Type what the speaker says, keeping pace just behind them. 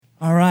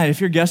All right, if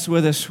you're guests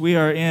with us, we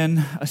are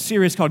in a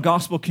series called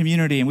Gospel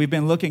Community, and we've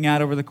been looking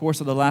at over the course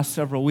of the last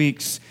several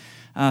weeks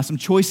some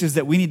choices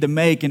that we need to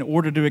make in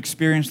order to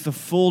experience the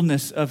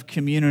fullness of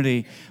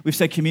community. We've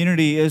said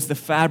community is the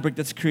fabric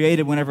that's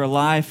created whenever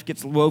life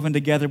gets woven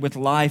together with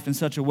life in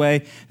such a way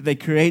that they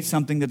create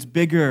something that's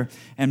bigger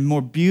and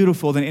more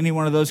beautiful than any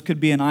one of those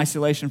could be in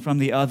isolation from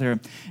the other.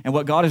 And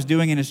what God is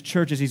doing in His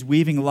church is He's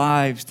weaving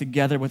lives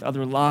together with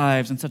other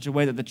lives in such a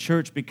way that the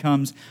church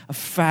becomes a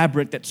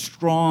fabric that's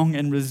strong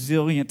and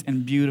resilient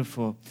and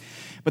beautiful.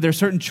 But there are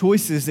certain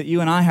choices that you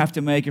and I have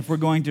to make if we're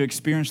going to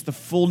experience the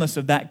fullness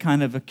of that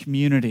kind of a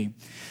community.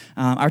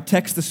 Our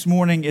text this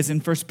morning is in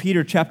 1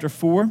 Peter chapter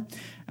 4,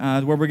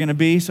 where we're going to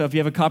be. So if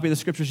you have a copy of the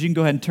scriptures, you can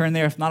go ahead and turn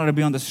there. If not, it'll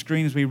be on the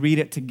screen as we read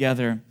it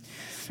together.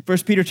 1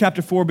 Peter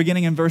chapter 4,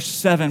 beginning in verse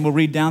 7, we'll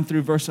read down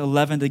through verse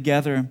 11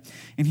 together.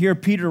 And here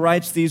Peter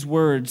writes these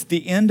words,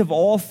 "The end of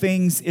all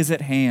things is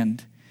at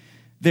hand.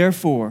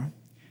 Therefore,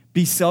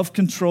 be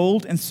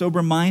self-controlled and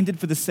sober-minded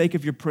for the sake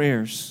of your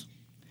prayers.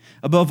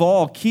 Above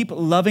all, keep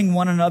loving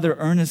one another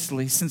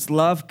earnestly, since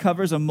love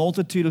covers a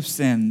multitude of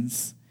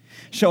sins.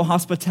 Show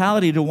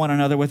hospitality to one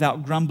another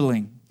without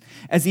grumbling.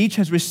 As each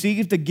has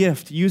received a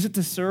gift, use it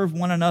to serve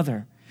one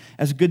another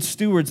as good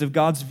stewards of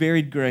God's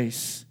varied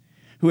grace.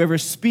 Whoever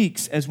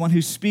speaks as one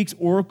who speaks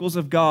oracles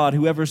of God,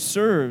 whoever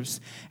serves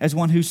as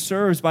one who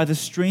serves by the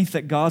strength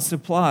that God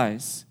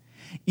supplies,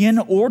 in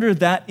order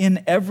that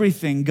in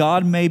everything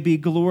God may be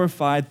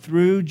glorified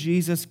through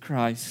Jesus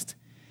Christ.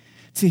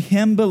 To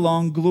Him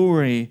belong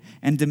glory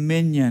and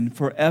dominion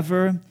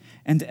forever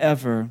and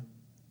ever.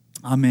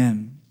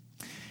 Amen."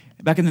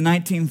 Back in the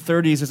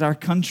 1930s, as our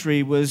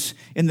country was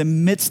in the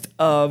midst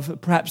of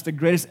perhaps the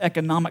greatest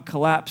economic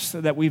collapse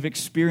that we've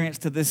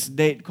experienced to this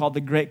date, called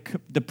the Great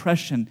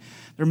Depression,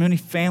 there were many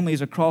families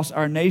across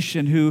our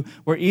nation who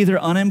were either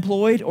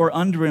unemployed or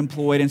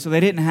underemployed, and so they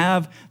didn't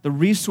have the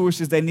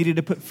resources they needed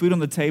to put food on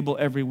the table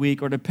every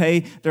week or to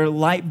pay their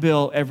light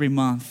bill every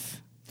month.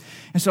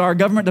 And so our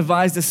government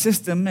devised a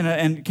system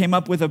and came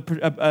up with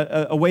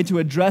a way to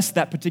address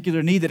that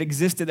particular need that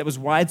existed, that was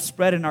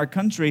widespread in our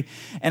country.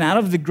 And out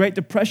of the Great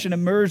Depression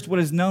emerged what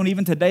is known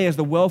even today as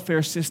the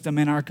welfare system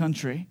in our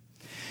country.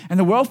 And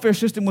the welfare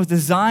system was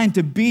designed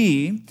to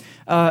be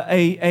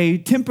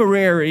a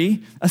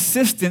temporary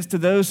assistance to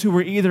those who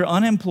were either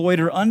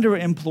unemployed or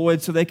underemployed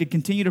so they could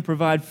continue to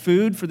provide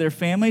food for their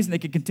families and they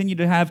could continue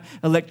to have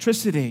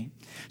electricity,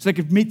 so they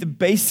could meet the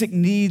basic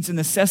needs and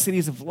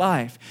necessities of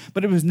life.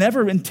 But it was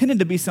never intended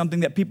to be something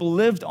that people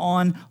lived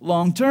on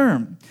long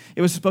term.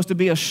 It was supposed to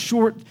be a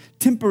short,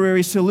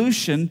 temporary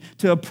solution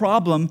to a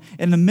problem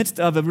in the midst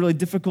of a really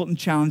difficult and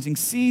challenging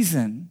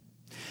season.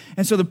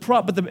 And so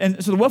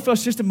the welfare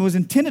system was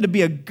intended to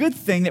be a good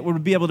thing that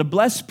would be able to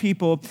bless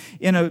people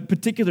in a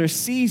particular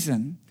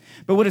season.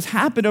 But what has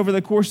happened over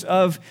the course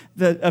of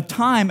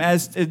time,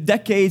 as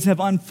decades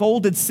have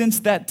unfolded since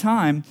that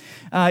time,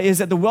 is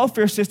that the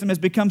welfare system has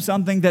become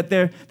something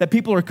that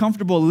people are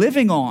comfortable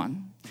living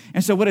on.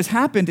 And so what has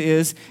happened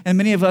is, and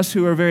many of us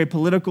who are very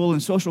political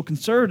and social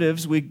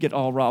conservatives, we get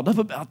all riled up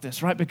about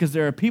this, right? Because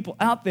there are people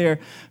out there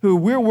who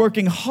we're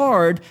working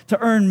hard to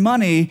earn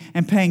money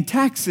and paying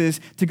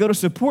taxes to go to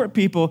support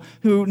people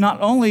who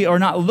not only are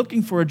not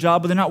looking for a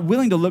job, but they're not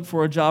willing to look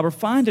for a job or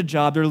find a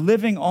job. They're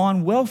living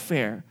on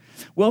welfare.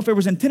 Welfare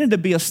was intended to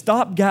be a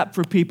stopgap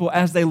for people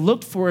as they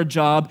looked for a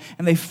job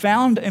and they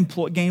found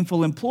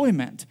gainful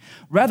employment.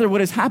 Rather,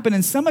 what has happened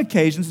in some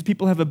occasions is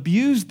people have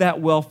abused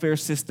that welfare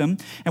system,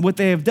 and what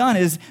they have done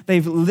is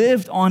they've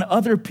lived on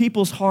other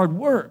people's hard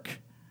work.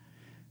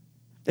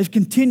 They've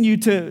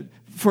continued to,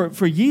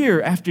 for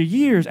year after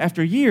years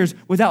after years,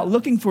 without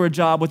looking for a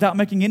job, without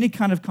making any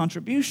kind of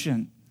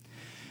contribution.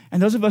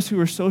 And those of us who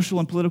are social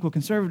and political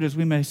conservatives,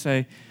 we may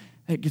say,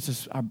 it gets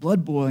us our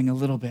blood boiling a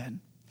little bit.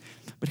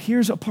 But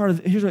here's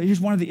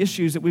one of the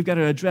issues that we've got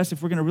to address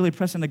if we're going to really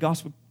press in the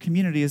gospel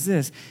community is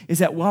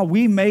that while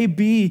we may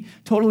be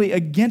totally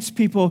against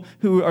people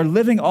who are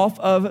living off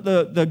of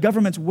the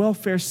government's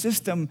welfare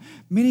system,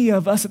 many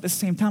of us at the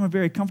same time are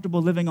very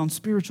comfortable living on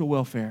spiritual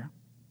welfare.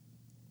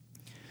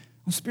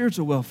 On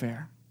spiritual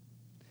welfare,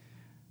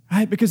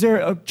 right? Because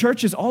there are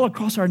churches all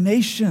across our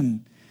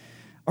nation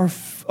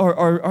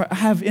or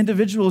have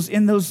individuals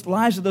in those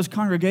lives of those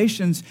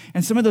congregations,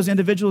 and some of those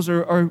individuals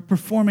are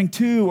performing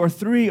 2 or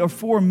 3 or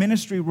 4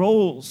 ministry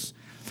roles,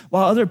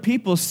 while other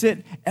people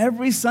sit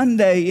every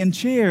Sunday in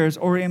chairs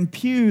or in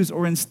pews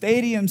or in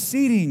stadium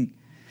seating,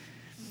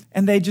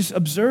 and they just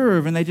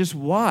observe and they just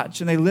watch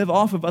and they live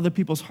off of other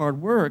people's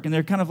hard work, and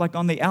they're kind of like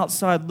on the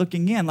outside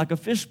looking in, like a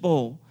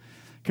fishbowl.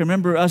 I can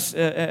remember us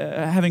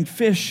having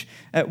fish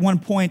at one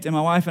point in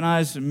my wife and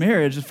I's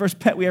marriage. The first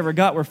pet we ever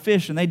got were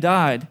fish, and they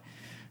died.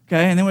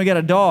 Okay, and then we got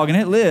a dog, and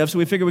it lived, so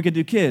we figured we could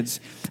do kids.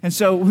 And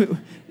so,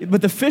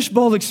 but the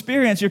fishbowl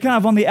experience, you're kind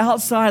of on the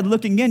outside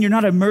looking in. You're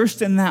not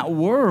immersed in that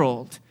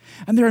world.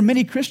 And there are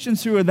many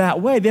Christians who are that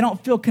way. They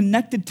don't feel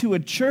connected to a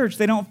church.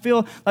 They don't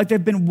feel like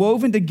they've been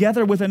woven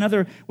together with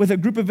a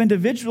group of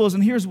individuals.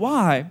 And here's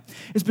why.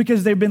 It's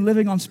because they've been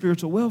living on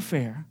spiritual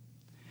welfare.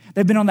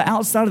 They've been on the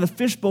outside of the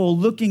fishbowl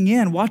looking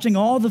in, watching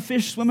all the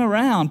fish swim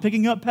around,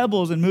 picking up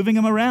pebbles and moving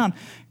them around,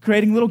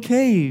 creating little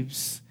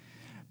caves.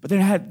 But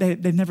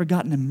they've never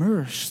gotten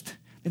immersed.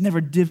 They've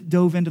never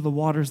dove into the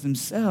waters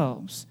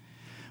themselves.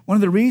 One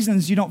of the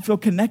reasons you don't feel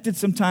connected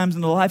sometimes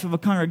in the life of a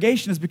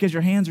congregation is because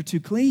your hands are too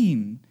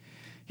clean.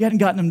 You hadn't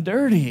gotten them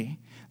dirty.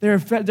 There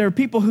are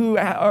people who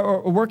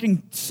are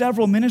working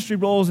several ministry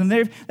roles, and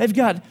they've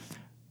got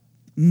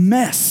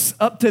mess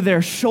up to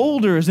their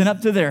shoulders and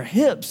up to their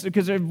hips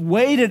because they're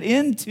waded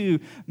into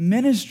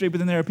ministry. But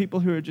then there are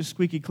people who are just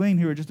squeaky clean,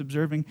 who are just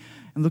observing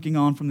and looking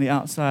on from the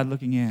outside,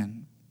 looking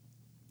in.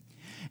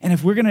 And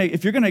if you're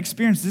gonna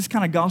experience this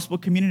kind of gospel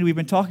community we've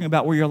been talking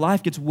about, where your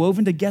life gets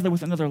woven together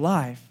with another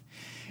life,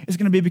 it's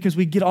going to be because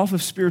we get off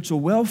of spiritual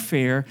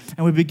welfare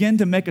and we begin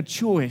to make a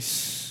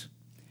choice.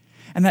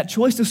 And that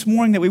choice this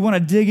morning that we want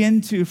to dig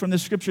into from the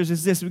scriptures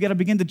is this: we got to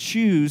begin to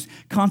choose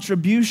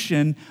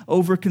contribution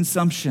over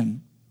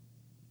consumption.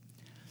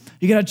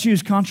 You got to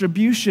choose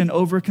contribution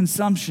over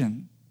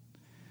consumption.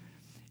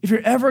 If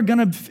you're ever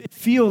going to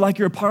feel like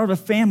you're a part of a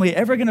family,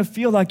 ever going to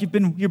feel like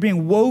you're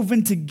being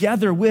woven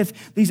together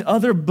with these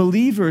other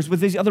believers, with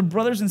these other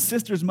brothers and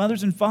sisters,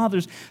 mothers and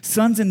fathers,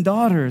 sons and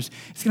daughters,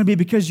 it's going to be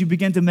because you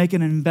begin to make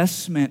an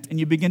investment and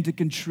you begin to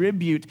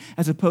contribute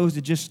as opposed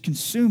to just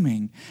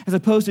consuming. As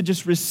opposed to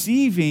just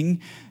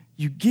receiving,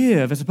 you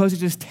give. As opposed to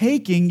just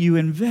taking, you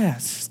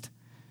invest.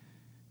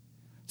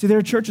 See, there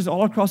are churches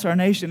all across our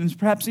nation, and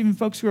perhaps even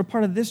folks who are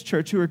part of this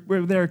church,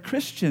 where there are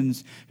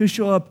Christians who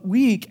show up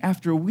week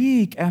after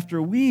week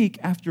after week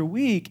after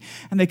week,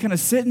 and they kind of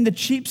sit in the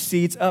cheap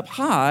seats up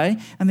high,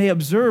 and they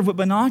observe with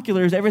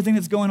binoculars everything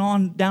that's going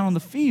on down on the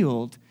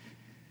field,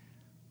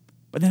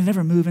 but they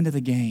never move into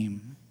the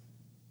game.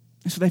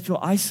 And so they feel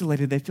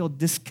isolated, they feel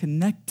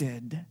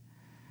disconnected.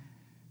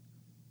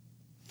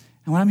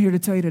 And what I'm here to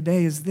tell you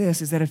today is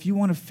this, is that if you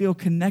want to feel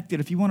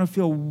connected, if you want to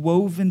feel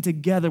woven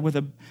together with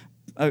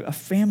a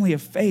family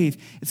of faith,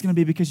 it's going to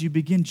be because you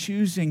begin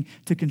choosing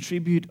to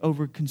contribute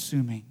over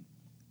consuming.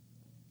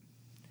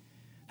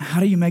 How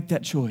do you make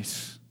that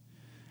choice?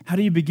 How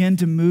do you begin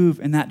to move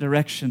in that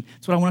direction?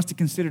 That's what I want us to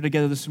consider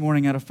together this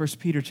morning out of 1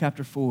 Peter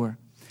chapter 4.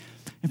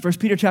 In 1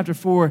 Peter chapter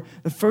 4,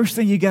 the first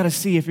thing you got to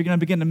see if you're going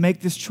to begin to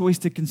make this choice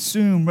to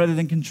consume rather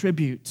than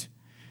contribute,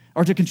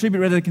 or to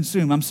contribute rather than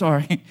consume, I'm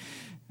sorry.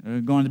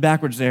 Going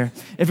backwards there.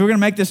 If we're going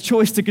to make this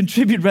choice to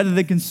contribute rather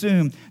than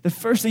consume, the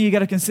first thing you got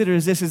to consider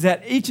is this, is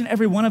that each and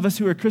every one of us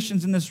who are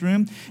Christians in this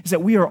room is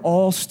that we are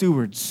all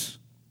stewards.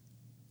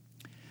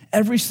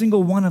 Every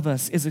single one of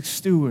us is a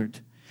steward.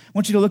 I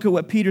want you to look at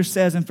what Peter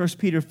says in 1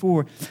 Peter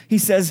 4. He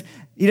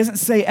doesn't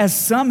say, as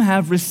some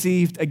have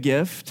received a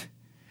gift,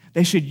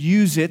 they should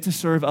use it to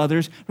serve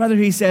others. Rather,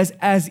 he says,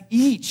 as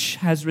each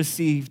has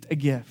received a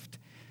gift.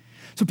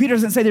 So Peter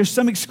doesn't say there's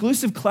some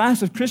exclusive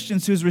class of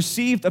Christians who's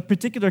received a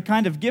particular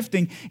kind of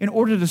gifting in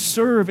order to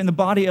serve in the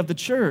body of the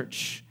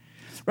church.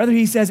 Rather,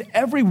 he says,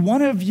 every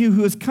one of you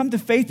who has come to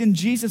faith in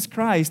Jesus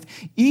Christ,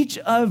 each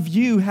of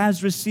you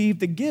has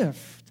received a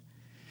gift.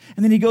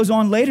 And then he goes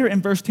on later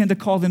in verse 10 to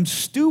call them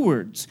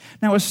stewards.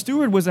 Now, a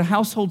steward was a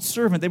household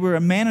servant. They were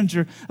a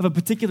manager of a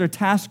particular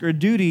task or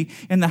duty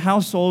in the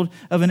household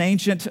of an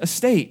ancient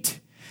estate.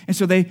 And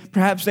so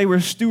perhaps they were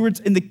stewards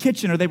in the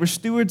kitchen, or they were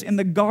stewards in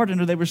the garden,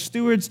 or they were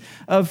stewards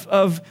of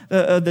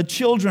the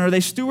children, or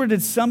they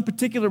stewarded some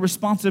particular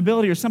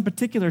responsibility or some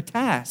particular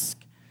task.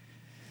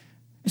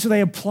 And so they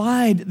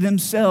applied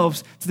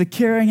themselves to the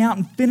carrying out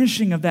and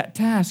finishing of that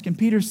task. And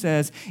Peter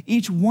says,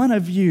 each one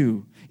of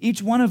you,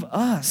 each one of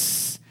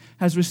us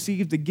has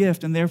received a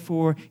gift, and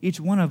therefore each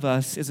one of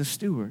us is a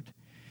steward.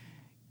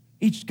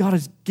 God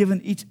has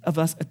given each of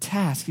us a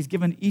task. He's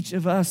given each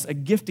of us a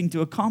gifting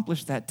to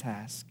accomplish that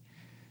task.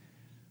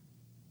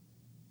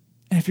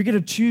 And if you're going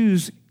to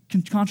choose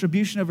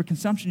contribution over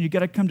consumption, you've got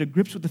to come to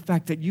grips with the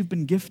fact that you've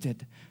been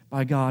gifted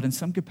by God in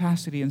some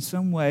capacity, in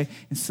some way,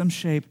 in some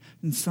shape,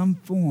 in some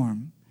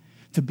form,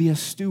 to be a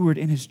steward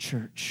in His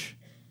church.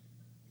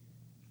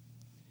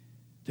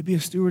 To be a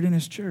steward in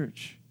His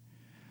church.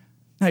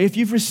 Now, if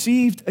you've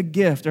received a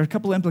gift, there are a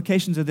couple of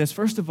implications of this.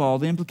 First of all,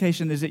 the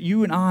implication is that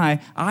you and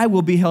I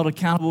will be held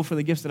accountable for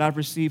the gifts that I've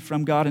received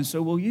from God, and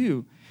so will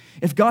you.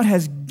 If God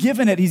has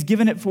given it, He's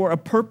given it for a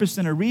purpose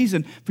and a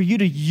reason for you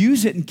to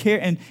use it and care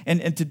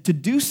and to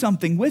do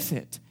something with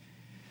it.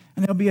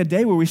 And there'll be a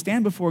day where we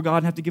stand before God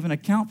and have to give an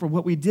account for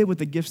what we did with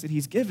the gifts that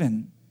He's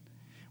given.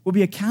 We'll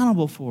be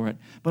accountable for it.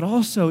 But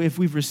also, if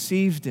we've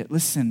received it,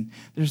 listen,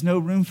 there's no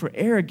room for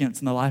arrogance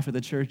in the life of the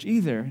church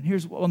either. And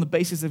here's on the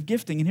basis of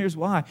gifting, and here's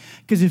why.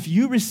 Because if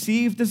you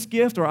received this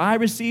gift, or I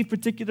received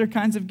particular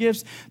kinds of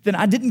gifts, then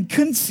I didn't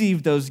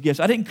conceive those gifts.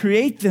 I didn't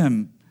create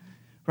them,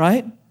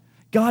 right?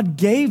 God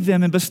gave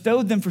them and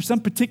bestowed them for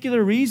some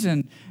particular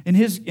reason in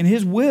His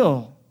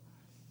will,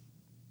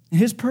 in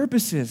His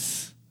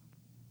purposes.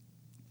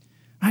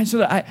 Right? So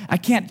that I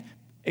can't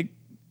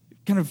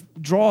kind of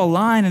draw a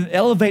line and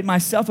elevate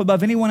myself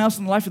above anyone else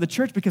in the life of the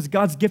church because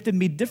God's gifted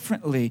me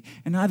differently,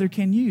 and neither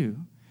can you.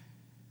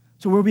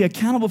 So we'll be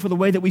accountable for the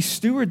way that we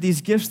steward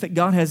these gifts that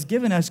God has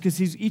given us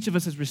because each of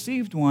us has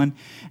received one.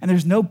 And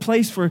there's no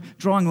place for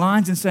drawing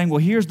lines and saying, well,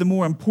 here's the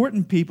more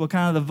important people,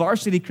 kind of the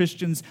varsity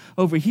Christians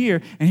over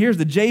here, and here's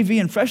the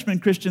JV and freshman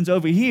Christians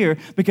over here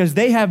because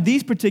they have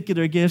these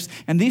particular gifts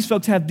and these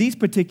folks have these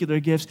particular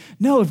gifts.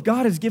 No, if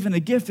God has given a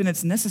gift and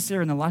it's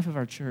necessary in the life of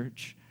our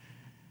church,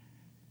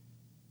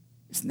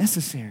 it's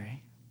necessary.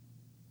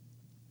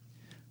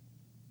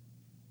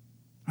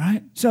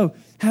 Right? So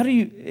how do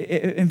you,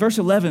 in verse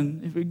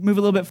 11, if we move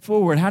a little bit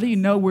forward, how do you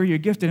know where you're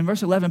gifted? In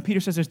verse 11, Peter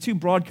says there's two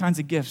broad kinds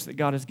of gifts that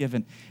God has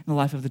given in the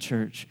life of the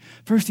church.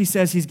 First, he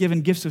says he's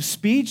given gifts of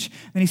speech,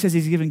 then he says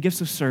he's given gifts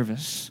of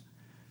service.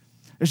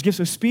 There's gifts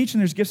of speech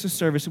and there's gifts of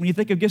service. And when you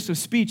think of gifts of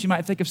speech, you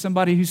might think of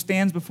somebody who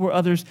stands before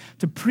others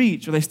to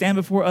preach, or they stand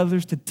before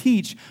others to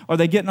teach, or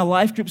they get in a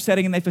life group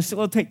setting and they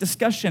facilitate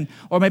discussion,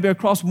 or maybe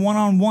across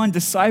one-on-one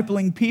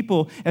discipling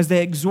people as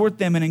they exhort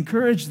them and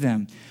encourage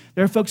them.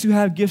 There are folks who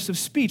have gifts of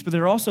speech, but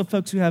there are also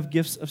folks who have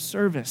gifts of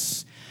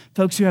service.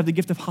 Folks who have the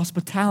gift of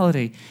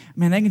hospitality.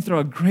 Man, they can throw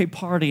a great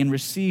party and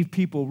receive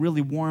people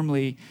really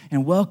warmly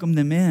and welcome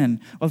them in.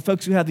 Or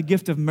folks who have the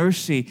gift of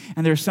mercy,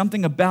 and there's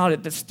something about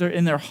it that's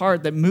in their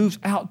heart that moves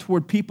out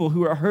toward people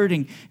who are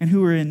hurting and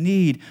who are in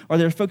need. Or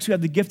there are folks who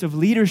have the gift of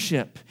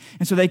leadership,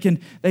 and so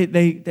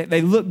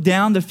they look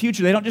down the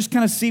future. They don't just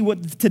kind of see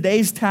what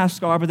today's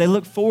tasks are, but they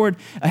look forward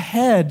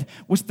ahead.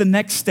 What's the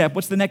next step?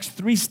 What's the next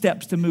 3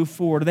 steps to move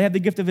forward? Or they have the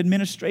gift of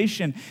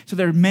administration, so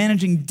they're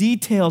managing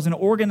details and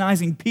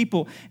organizing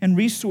people and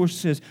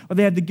resources, or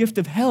they have the gift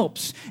of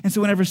helps. And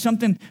so whenever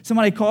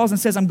somebody calls and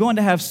says, I'm going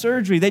to have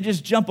surgery, they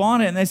just jump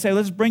on it and they say,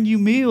 let's bring you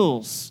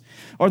meals.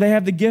 Or they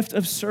have the gift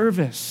of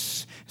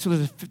service. So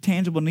there's a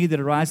tangible need that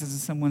arises in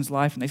someone's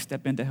life and they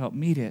step in to help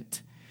meet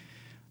it.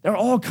 There are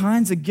all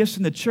kinds of gifts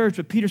in the church,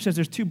 but Peter says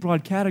there's 2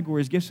 broad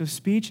categories, gifts of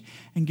speech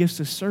and gifts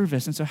of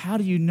service. And so how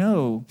do you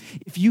know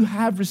if you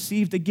have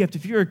received a gift?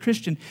 If you're a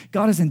Christian,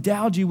 God has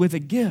endowed you with a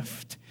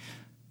gift.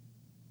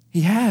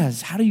 He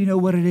has. How do you know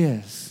what it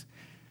is?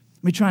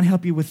 Let me try and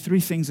help you with 3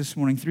 things this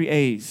morning, 3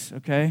 A's,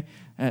 okay?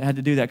 I had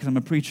to do that because I'm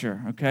a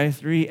preacher, okay?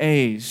 3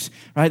 A's,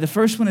 right? The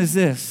first one is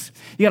this.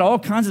 You got all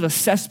kinds of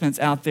assessments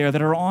out there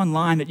that are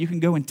online that you can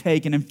go and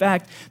take. And in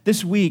fact,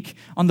 this week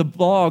on the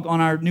blog,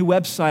 on our new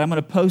website, I'm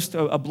going to post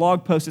a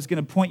blog post that's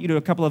going to point you to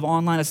a couple of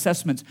online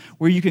assessments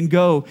where you can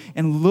go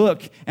and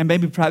look and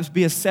maybe perhaps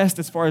be assessed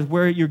as far as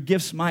where your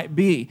gifts might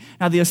be.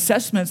 Now, the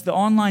assessments, the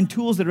online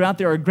tools that are out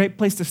there are a great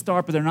place to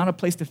start, but they're not a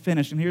place to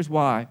finish. And here's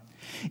why.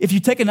 If you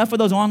take enough of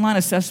those online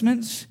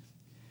assessments,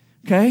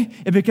 okay,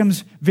 it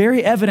becomes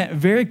very evident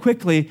very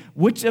quickly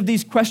which of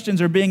these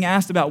questions are being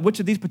asked about which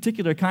of these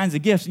particular kinds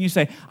of gifts. And you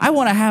say, I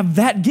want to have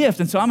that gift.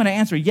 And so I'm going to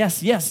answer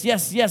yes, yes,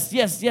 yes, yes,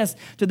 yes, yes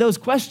to those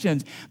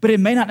questions. But it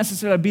may not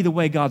necessarily be the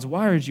way God's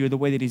wired you or the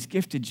way that he's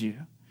gifted you.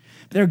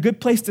 But they're a good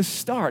place to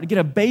start, to get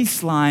a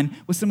baseline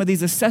with some of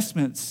these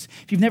assessments.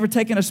 If you've never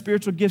taken a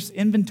spiritual gifts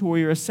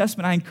inventory or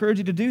assessment, I encourage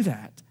you to do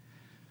that.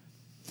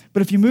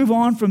 But if you move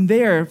on from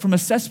there, from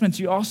assessments,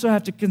 you also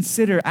have to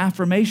consider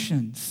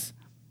affirmations.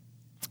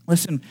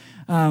 Listen,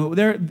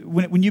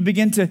 when you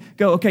begin to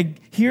go, okay,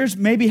 here's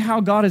maybe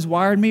how God has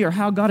wired me or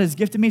how God has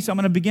gifted me, so I'm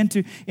going to begin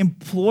to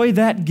employ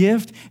that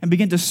gift and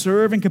begin to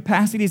serve in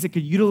capacities that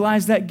could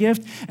utilize that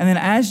gift. And then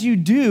as you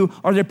do,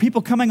 are there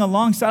people coming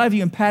alongside of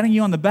you and patting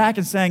you on the back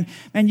and saying,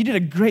 man, you did a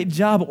great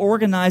job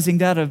organizing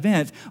that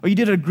event, or you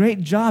did a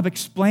great job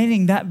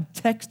explaining that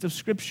text of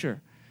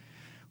Scripture?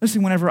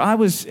 Listen, whenever I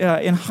was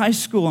in high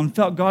school and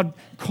felt God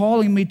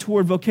calling me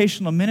toward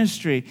vocational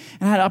ministry,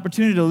 and I had an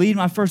opportunity to lead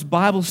my first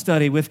Bible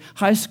study with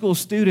high school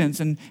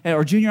students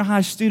or junior high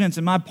students,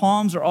 and my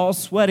palms are all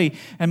sweaty,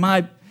 and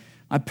my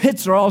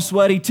pits are all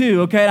sweaty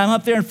too, okay? And I'm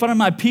up there in front of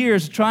my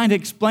peers trying to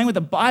explain what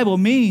the Bible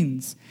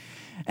means.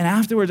 And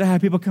afterwards, I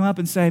had people come up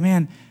and say,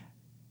 man,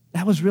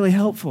 that was really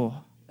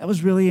helpful. That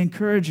was really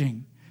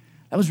encouraging.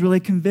 That was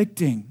really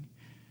convicting.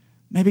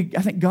 Maybe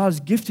I think God's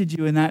gifted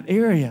you in that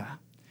area.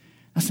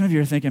 Now, some of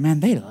you are thinking, man,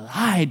 they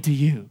lied to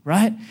you,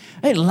 right?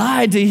 They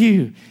lied to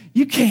you.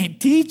 You can't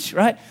teach,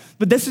 right?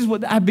 But this is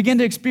what I began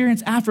to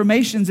experience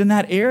affirmations in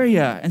that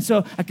area. And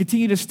so I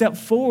continue to step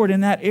forward in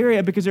that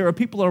area because there are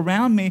people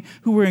around me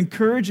who were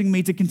encouraging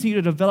me to continue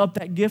to develop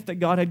that gift that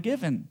God had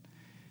given.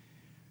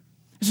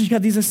 So you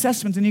got these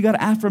assessments and you got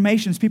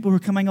affirmations, people who are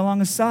coming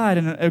alongside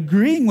and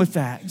agreeing with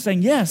that and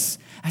saying, yes,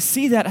 I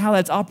see that, how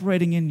that's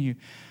operating in you.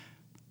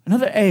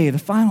 Another A, the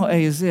final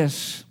A is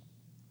this.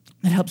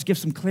 It helps give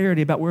some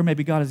clarity about where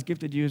maybe God has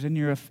gifted you is in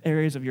your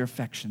areas of your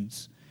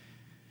affections.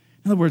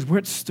 In other words, where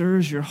it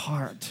stirs your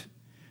heart,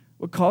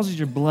 what causes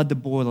your blood to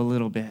boil a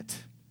little bit.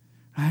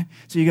 Right?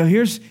 So you go,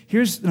 here's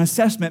an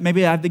assessment.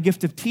 Maybe I have the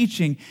gift of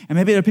teaching, and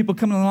maybe there are people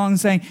coming along and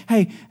saying,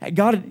 hey,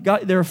 God,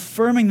 they're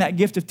affirming that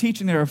gift of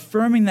teaching, they're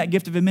affirming that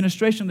gift of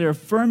administration, they're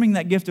affirming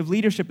that gift of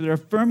leadership, they're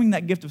affirming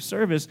that gift of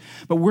service,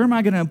 but where am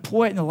I going to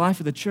employ it in the life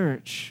of the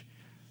church?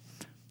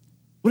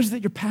 What is it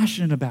that you're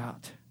passionate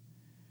about?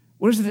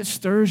 What is it that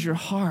stirs your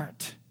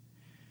heart?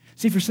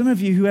 See, for some of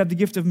you who have the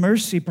gift of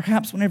mercy,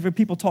 perhaps whenever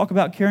people talk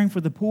about caring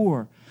for the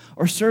poor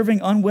or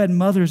serving unwed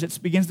mothers, it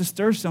begins to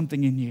stir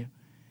something in you.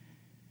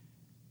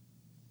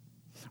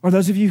 Or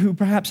those of you who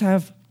perhaps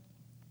have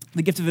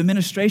the gift of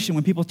administration,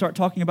 when people start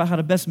talking about how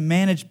to best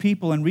manage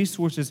people and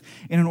resources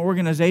in an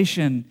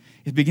organization,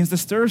 it begins to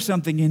stir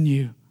something in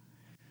you.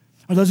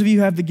 Or those of you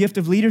who have the gift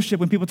of leadership,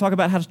 when people talk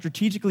about how to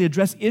strategically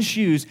address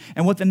issues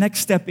and what the next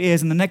step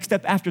is, and the next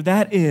step after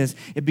that is,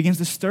 it begins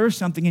to stir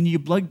something in you.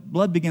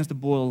 Blood begins to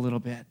boil a little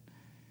bit.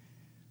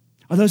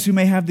 Or those who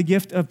may have the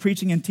gift of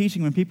preaching and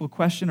teaching, when people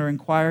question or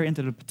inquire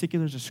into the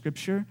particulars of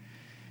Scripture,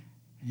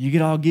 and you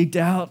get all geeked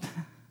out.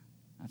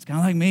 That's kind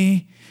of like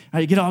me. Right?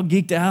 You get all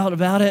geeked out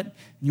about it. And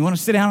you want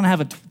to sit down and have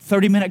a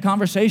 30-minute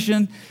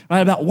conversation,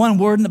 right, about one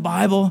word in the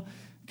Bible.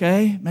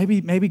 Okay?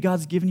 Maybe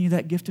God's given you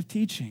that gift of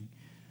teaching.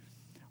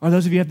 Or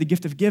those of you who have the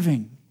gift of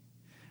giving.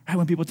 Right?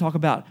 When people talk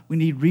about we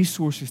need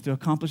resources to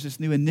accomplish this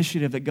new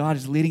initiative that God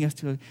is leading us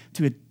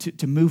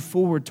to move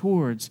forward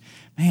towards,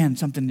 man,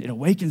 it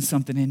awakens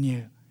something in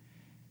you.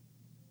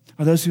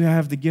 Or those who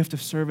have the gift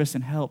of service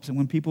and helps. And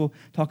when people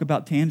talk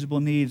about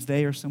tangible needs,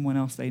 they or someone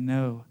else they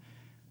know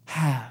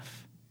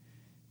have.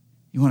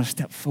 You want to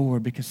step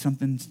forward because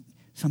something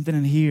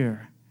in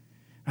here,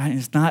 right? And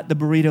it's not the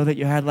burrito that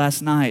you had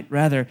last night.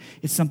 Rather,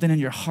 it's something in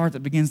your heart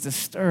that begins to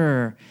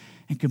stir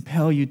and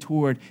compel you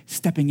toward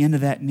stepping into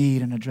that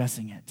need and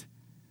addressing it.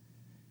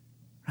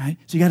 Right?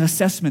 So you got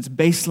assessments,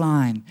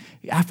 baseline,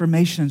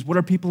 affirmations. What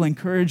are people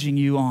encouraging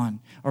you on?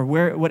 Or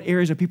what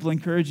areas are people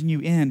encouraging you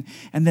in?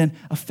 And then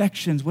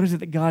affections. What is it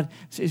that God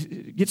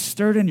gets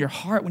stirred in your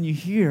heart when you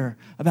hear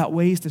about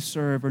ways to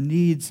serve or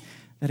needs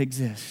that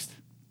exist?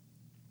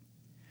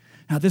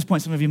 Now, at this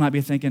point, some of you might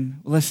be thinking,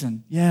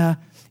 listen, yeah,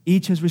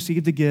 each has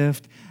received a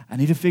gift. I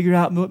need to figure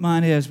out what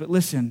mine is. But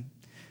listen,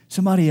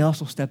 somebody else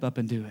will step up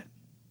and do it.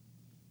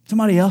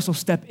 Somebody else will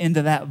step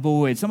into that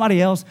void. Somebody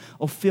else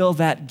will fill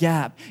that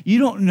gap. You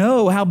don't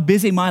know how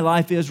busy my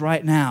life is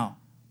right now.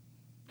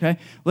 Okay?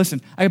 Listen,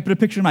 I can put a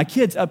picture of my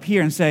kids up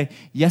here and say,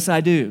 yes,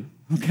 I do.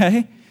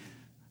 Okay?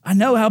 I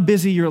know how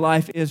busy your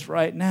life is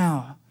right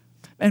now.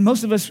 And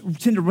most of us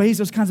tend to raise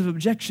those kinds of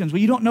objections.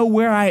 Well, you don't know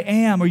where I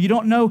am, or you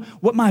don't know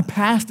what my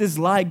past is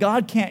like.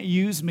 God can't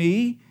use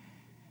me.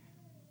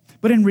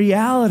 But in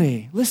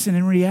reality, listen,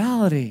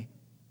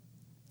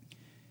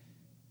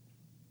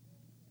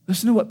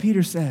 listen to what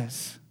Peter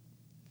says.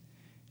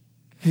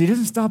 Because he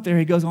doesn't stop there.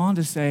 He goes on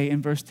to say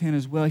in verse 10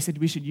 as well, he said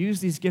we should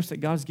use these gifts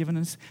that God has given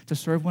us to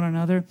serve one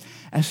another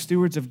as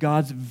stewards of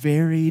God's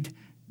varied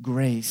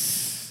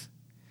grace.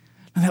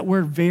 Now that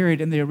word varied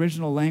in the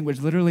original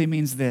language literally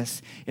means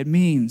this. It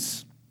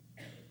means,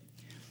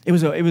 it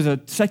was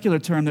a secular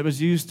term that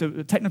was used,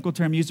 a technical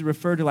term used to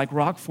refer to like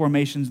rock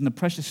formations and the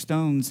precious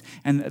stones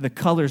and the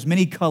colors,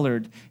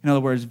 many-colored, in other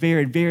words,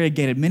 varied,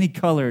 variegated,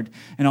 many-colored,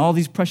 and all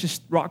these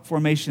precious rock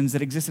formations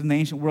that existed in the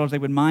ancient world, they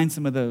would mine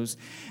some of those.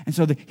 And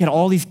so he had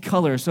all these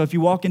colors. So if you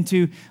walk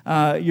into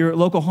your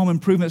local home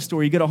improvement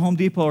store, you go to Home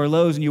Depot or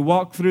Lowe's, and you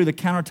walk through the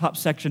countertop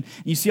section,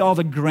 and you see all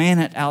the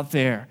granite out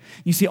there.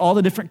 You see all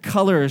the different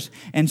colors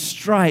and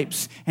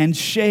stripes and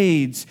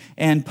shades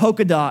and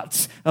polka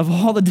dots of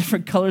all the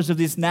different colors of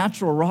this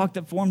natural rock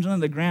that forms under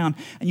the ground,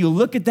 and you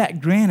look at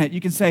that granite, you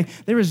can say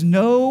there is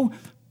no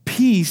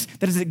piece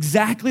that is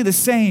exactly the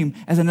same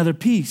as another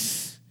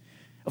piece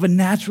of a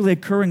naturally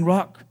occurring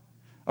rock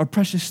or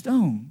precious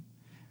stone.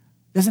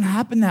 It doesn't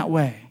happen that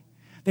way.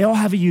 They all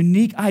have a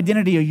unique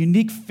identity, a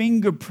unique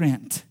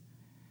fingerprint.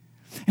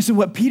 And so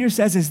what Peter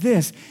says is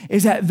this,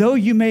 is that though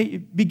you may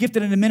be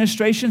gifted in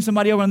administration,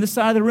 somebody over on this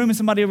side of the room and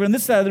somebody over on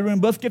this side of the room,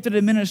 both gifted in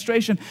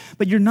administration,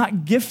 but you're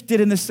not gifted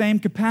in the same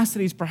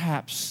capacities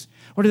perhaps,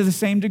 or to the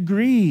same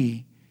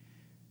degree.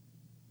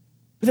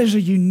 But there's a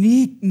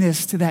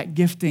uniqueness to that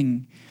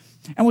gifting.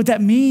 And what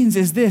that means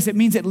is this, it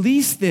means at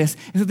least this,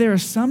 is that there are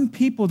some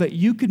people that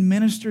you could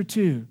minister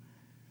to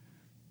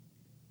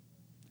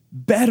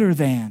better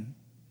than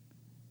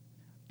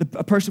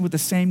a person with the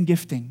same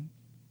gifting.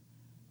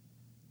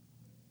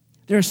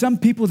 There are some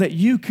people that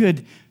you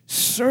could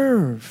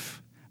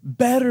serve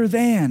better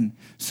than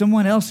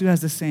someone else who has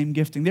the same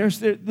gifting. There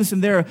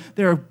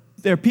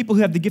are people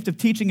who have the gift of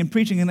teaching and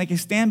preaching, and they can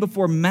stand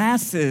before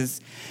masses,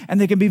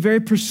 and they can be very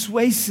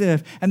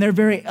persuasive, and they're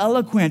very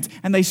eloquent,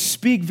 and they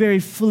speak very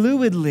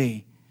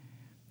fluidly.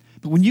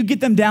 But when you get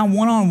them down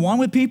one-on-one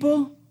with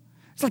people,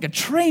 it's like a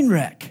train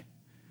wreck,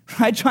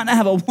 right? Trying to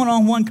have a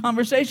one-on-one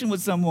conversation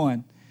with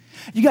someone.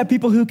 You got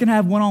people who can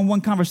have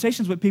one-on-one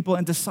conversations with people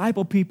and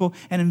disciple people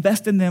and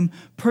invest in them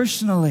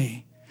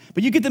personally.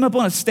 But you get them up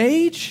on a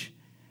stage,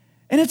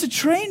 and it's a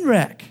train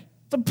wreck.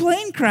 It's a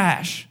plane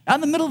crash out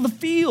in the middle of the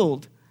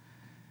field.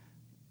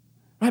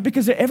 Right?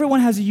 Because everyone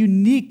has a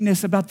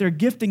uniqueness about their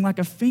gifting, like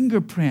a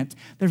fingerprint.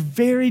 They're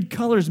varied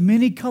colors,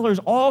 many colors,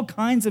 all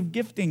kinds of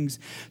giftings.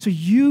 So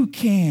you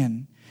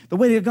can, the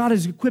way that God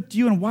has equipped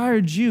you and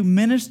wired you,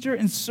 minister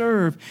and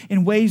serve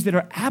in ways that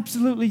are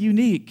absolutely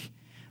unique,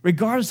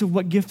 regardless of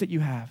what gift that you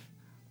have.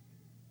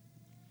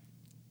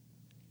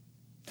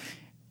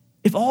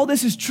 If all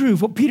this is true,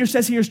 if what Peter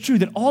says here is true,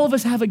 that all of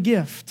us have a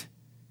gift,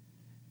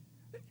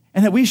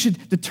 and that we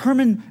should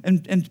determine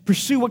and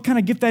pursue what kind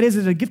of gift that is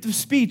it a gift of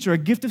speech or a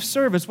gift of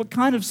service? What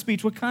kind of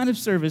speech? What kind of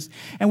service?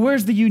 And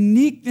where's the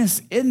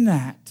uniqueness in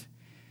that?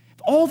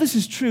 all this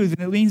is true,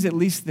 then it means at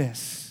least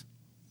this.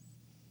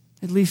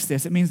 At least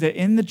this. It means that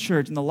in the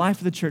church, in the life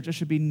of the church, there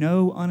should be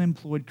no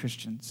unemployed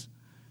Christians.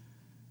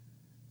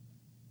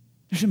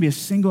 There shouldn't be a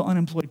single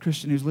unemployed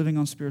Christian who's living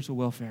on spiritual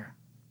welfare.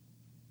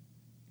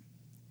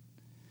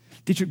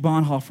 Dietrich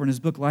Bonhoeffer, in his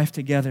book Life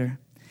Together,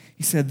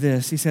 he said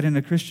this. He said, in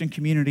a Christian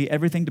community,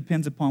 everything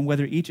depends upon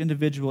whether each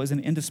individual is an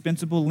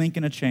indispensable link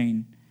in a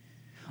chain.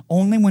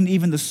 Only when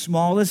even the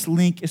smallest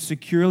link is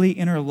securely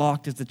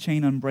interlocked is the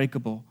chain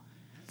unbreakable.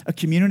 A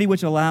community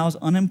which allows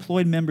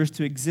unemployed members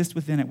to exist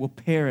within it will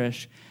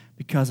perish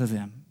because of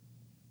them.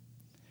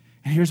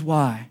 And here's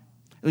why.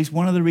 At least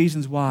one of the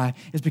reasons why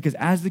is because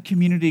as the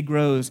community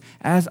grows,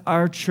 as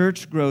our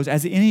church grows,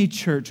 as any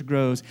church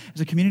grows,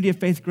 as a community of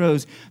faith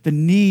grows, the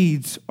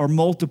needs are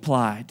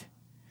multiplied.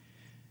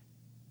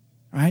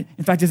 Right?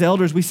 In fact, as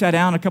elders, we sat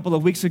down a couple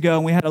of weeks ago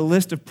and we had a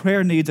list of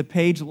prayer needs a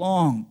page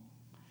long.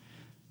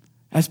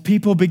 As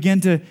people begin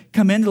to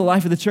come into the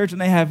life of the church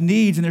and they have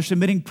needs and they're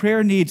submitting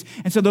prayer needs.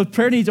 And so those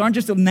prayer needs aren't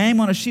just a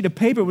name on a sheet of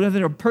paper, but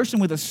they're a person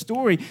with a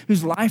story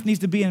whose life needs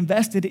to be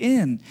invested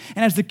in.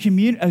 And as the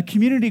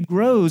community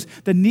grows,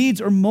 the needs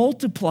are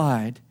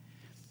multiplied.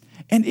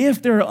 And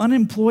if there are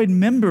unemployed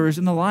members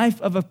in the life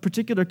of a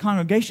particular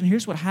congregation,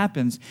 here's what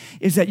happens,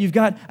 is that you've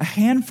got a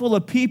handful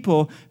of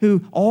people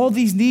who all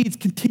these needs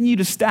continue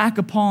to stack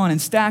upon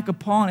and stack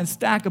upon and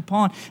stack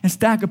upon and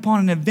stack upon,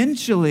 and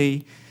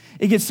eventually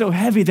it gets so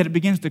heavy that it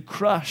begins to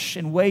crush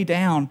and weigh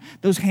down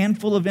those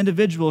handful of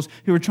individuals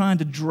who are trying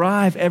to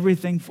drive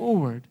everything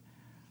forward.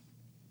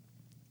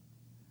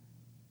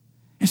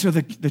 And so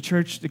the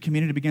church, the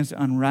community begins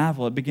to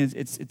unravel.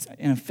 It's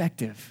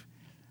ineffective.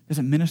 It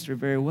doesn't minister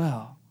very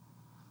well.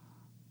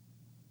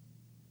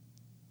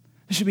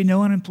 There should be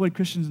no unemployed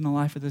Christians in the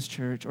life of this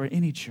church or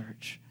any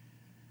church.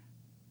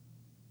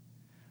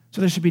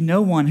 So there should be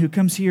no one who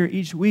comes here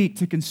each week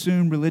to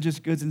consume religious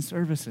goods and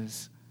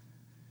services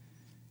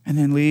and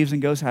then leaves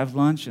and goes have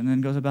lunch and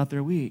then goes about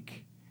their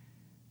week.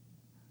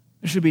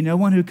 There should be no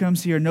one who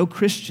comes here, no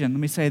Christian, let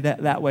me say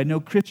that way,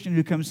 no Christian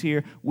who comes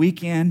here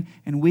week in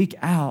and week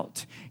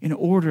out in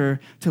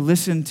order to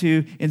listen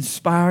to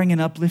inspiring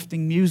and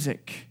uplifting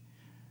music.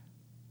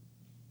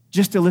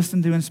 Just to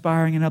listen to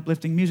inspiring and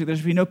uplifting music. There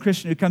should be no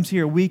Christian who comes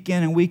here week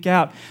in and week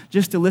out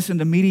just to listen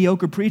to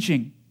mediocre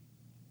preaching.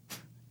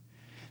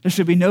 There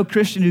should be no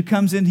Christian who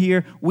comes in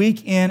here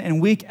week in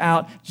and week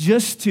out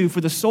just for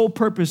the sole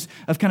purpose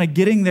of kind of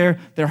getting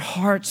their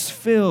hearts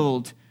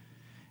filled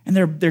and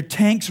their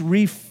tanks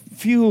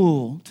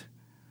refueled.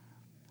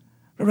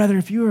 But rather,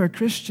 if you are a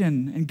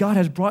Christian and God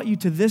has brought you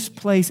to this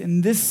place in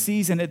this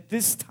season at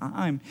this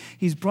time,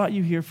 He's brought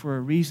you here for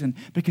a reason,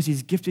 because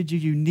He's gifted you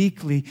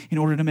uniquely in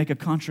order to make a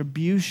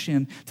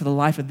contribution to the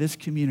life of this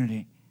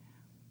community.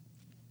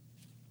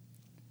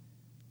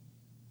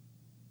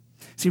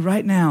 See,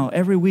 right now,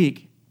 every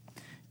week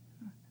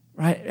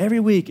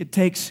it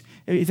takes,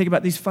 you think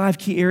about these 5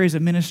 key areas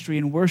of ministry: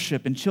 in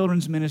worship, in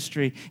children's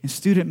ministry, in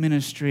student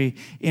ministry,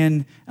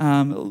 in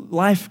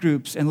life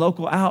groups, and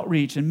local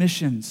outreach and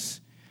missions.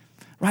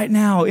 Right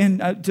now,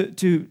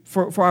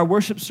 for our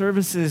worship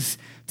services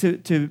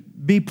to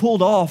be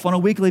pulled off on a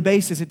weekly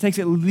basis, it takes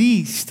at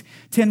least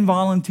 10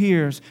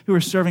 volunteers who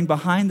are serving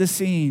behind the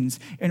scenes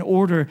in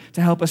order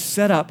to help us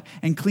set up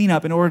and clean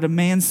up, in order to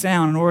man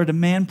sound, in order to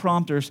man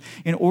prompters,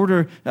 in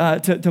order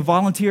to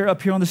volunteer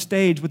up here on the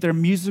stage with their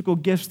musical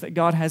gifts that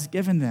God has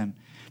given them.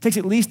 It takes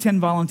at least 10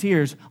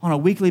 volunteers on a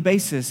weekly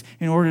basis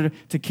in order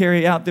to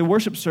carry out the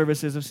worship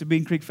services of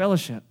Sabine Creek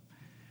Fellowship.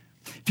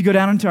 If you go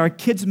down into our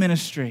kids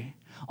ministry,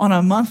 on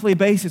a monthly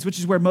basis, which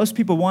is where most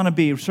people want to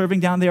be,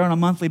 serving down there on a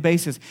monthly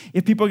basis.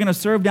 If people are going to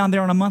serve down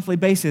there on a monthly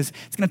basis,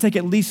 it's going to take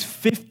at least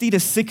 50 to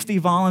 60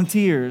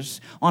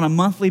 volunteers on a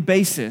monthly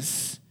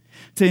basis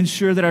to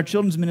ensure that our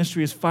children's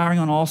ministry is firing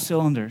on all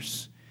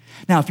cylinders.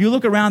 Now, if you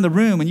look around the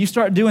room and you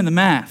start doing the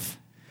math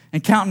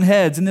and counting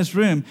heads in this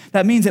room,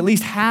 that means at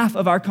least half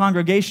of our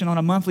congregation on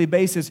a monthly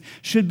basis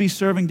should be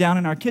serving down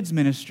in our kids'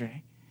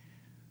 ministry.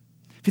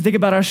 If you think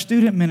about our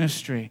student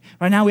ministry,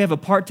 right now we have a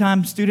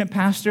part-time student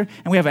pastor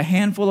and we have a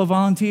handful of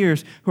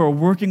volunteers who are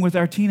working with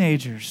our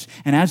teenagers.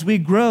 And as we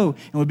grow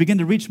and we begin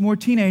to reach more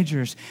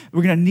teenagers,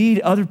 we're going to need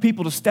other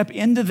people to step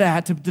into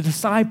that, to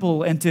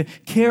disciple and to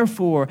care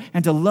for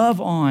and to love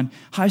on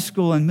high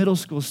school and middle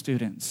school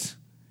students.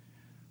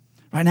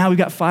 Right now we've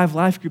got 5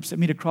 life groups that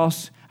meet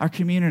across our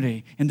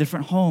community in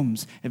different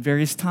homes at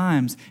various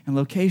times and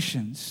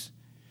locations.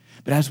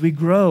 But as we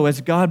grow, as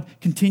God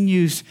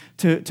continues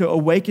to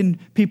awaken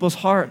people's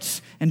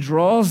hearts and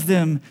draws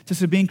them to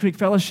Sabine Creek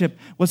Fellowship,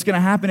 what's going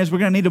to happen is we're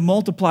going to need to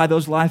multiply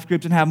those life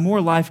groups and have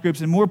more life groups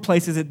in more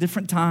places at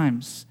different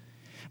times.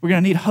 We're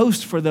going to need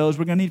hosts for those.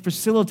 We're going to need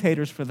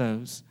facilitators for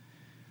those.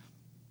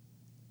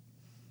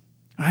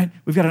 All right?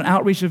 We've got an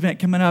outreach event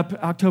coming up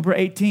October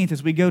 18th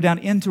as we go down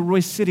into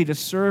Royce City to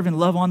serve and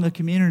love on the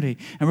community.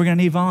 And we're going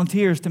to need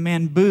volunteers to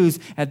man booths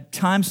at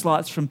time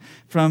slots from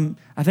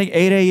I think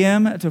 8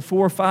 a.m. to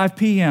 4 or 5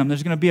 p.m.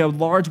 There's going to be a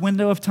large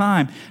window of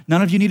time.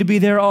 None of you need to be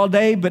there all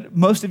day, but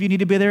most of you need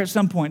to be there at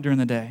some point during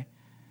the day.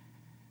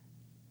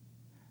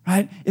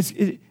 Right?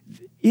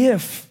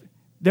 If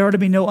There are to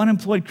be no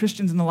unemployed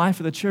Christians in the life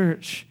of the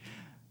church.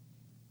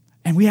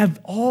 And we have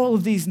all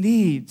of these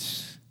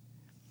needs.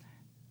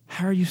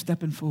 How are you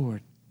stepping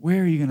forward?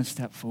 Where are you going to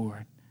step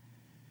forward?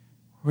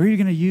 Where are you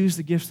going to use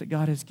the gifts that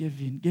God has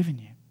given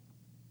you?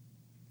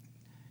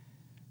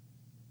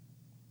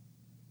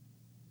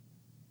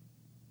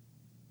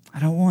 I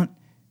don't want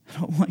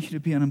you to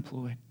be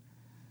unemployed.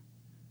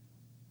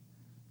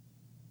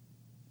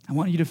 I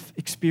want you to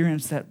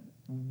experience that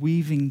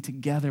weaving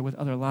together with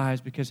other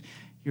lives because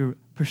you're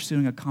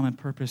pursuing a common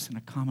purpose and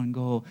a common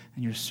goal,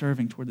 and you're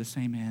serving toward the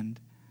same end.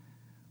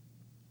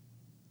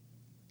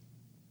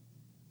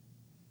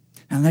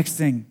 Now, next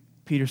thing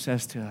Peter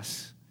says to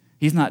us,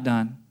 he's not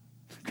done,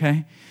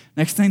 okay?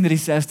 Next thing that he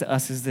says to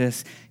us is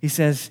this. He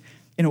says,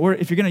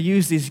 if you're going to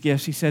use these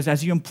gifts, he says,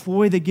 as you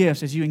employ the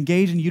gifts, as you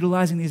engage in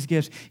utilizing these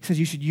gifts, he says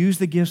you should use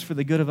the gifts for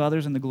the good of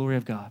others and the glory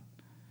of God.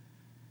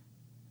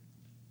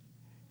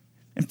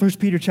 In 1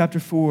 Peter chapter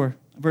 4,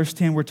 verse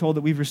 10, we're told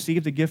that we've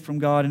received a gift from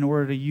God in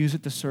order to use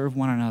it to serve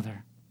one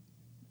another.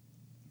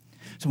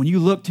 So when you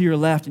look to your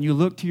left and you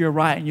look to your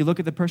right and you look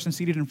at the person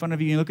seated in front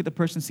of you and you look at the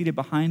person seated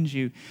behind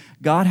you,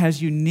 God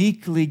has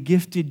uniquely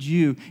gifted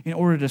you in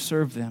order to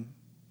serve them.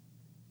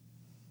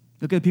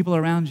 Look at the people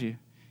around you.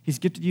 He's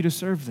gifted you to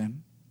serve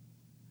them.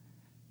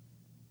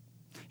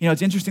 You know,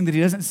 it's interesting that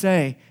he doesn't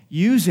say,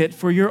 use it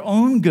for your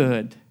own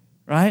good,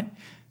 right?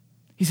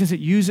 He says that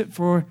use it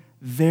for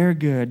their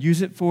good.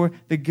 Use it for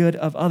the good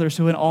of others.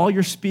 So in all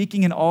your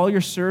speaking and all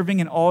your serving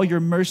and all your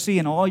mercy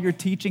and all your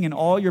teaching and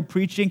all your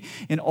preaching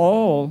and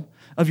all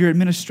of your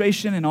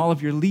administration and all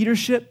of your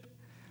leadership,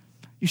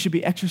 you should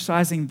be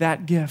exercising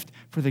that gift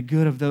for the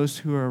good of those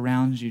who are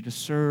around you, to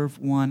serve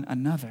one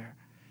another.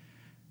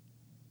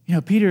 You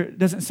know, Peter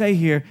doesn't say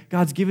here,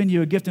 God's given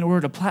you a gift in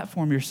order to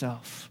platform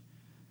yourself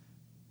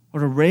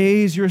or to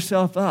raise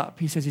yourself up.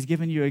 He says he's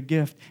given you a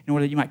gift in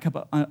order that you might come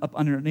up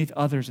underneath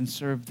others and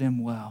serve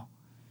them well.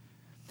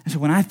 And so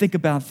when I think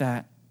about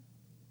that,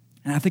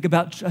 and I think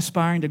about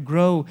aspiring to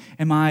grow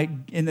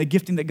in the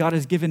gifting that God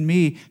has given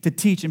me to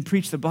teach and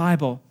preach the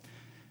Bible,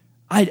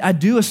 I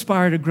do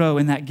aspire to grow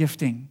in that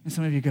gifting. And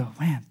some of you go,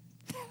 man,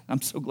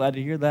 I'm so glad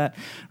to hear that,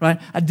 right?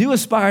 I do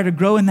aspire to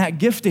grow in that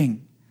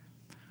gifting.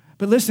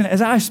 But listen,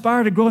 as I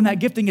aspire to grow in that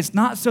gifting, it's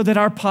not so that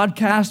our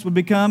podcast would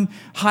become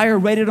higher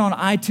rated on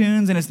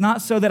iTunes, and it's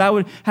not so that I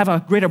would have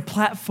a greater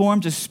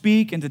platform to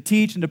speak and to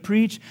teach and to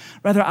preach.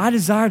 Rather, I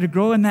desire to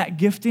grow in that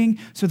gifting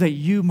so that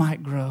you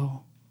might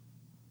grow,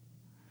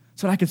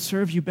 so that I could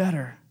serve you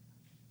better.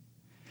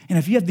 And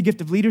if you have the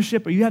gift of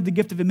leadership, or you have the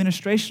gift of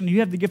administration, or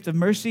you have the gift of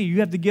mercy, or you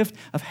have the gift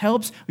of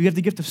helps, or you have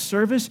the gift of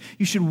service,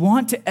 you should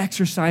want to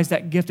exercise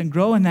that gift and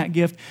grow in that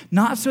gift,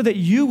 not so that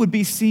you would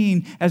be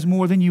seen as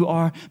more than you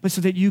are, but so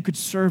that you could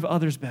serve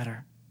others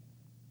better.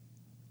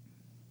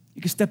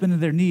 You could step into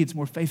their needs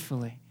more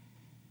faithfully.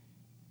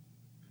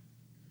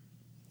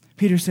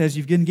 Peter says,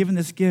 you've been given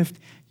this gift,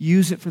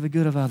 use it for the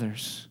good of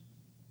others.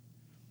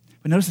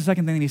 But notice the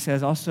second thing that he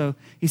says also,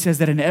 he says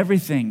that in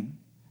everything,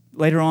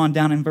 later on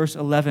down in verse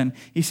 11,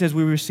 he says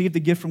we received the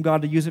gift from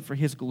God to use it for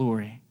his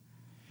glory.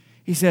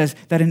 He says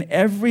that in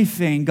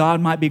everything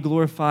God might be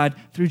glorified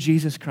through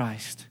Jesus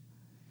Christ.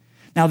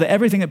 Now, the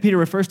everything that Peter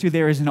refers to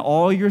there is in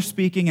all your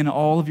speaking and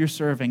all of your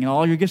serving, and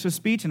all your gifts of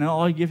speech and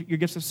all your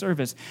gifts of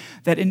service,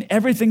 that in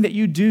everything that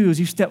you do as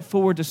you step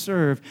forward to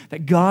serve,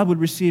 that God would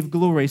receive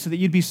glory, so that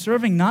you'd be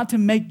serving not to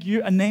make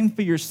a name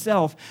for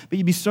yourself, but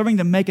you'd be serving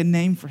to make a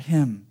name for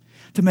him,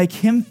 to make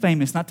him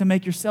famous, not to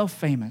make yourself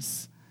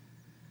famous.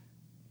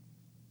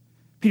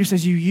 Peter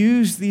says you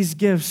use these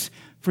gifts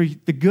for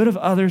the good of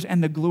others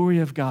and the glory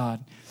of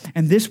God.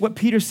 And this, what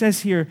Peter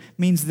says here,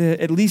 means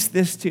at least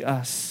this to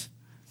us.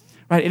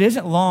 Right? It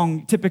isn't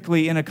long,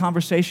 typically, in a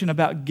conversation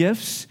about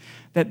gifts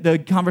that the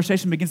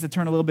conversation begins to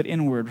turn a little bit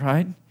inward,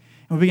 right? And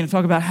we begin to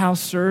talk about how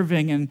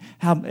serving and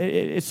how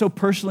it's so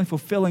personally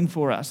fulfilling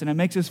for us. And it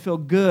makes us feel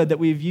good that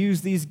we've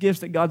used these gifts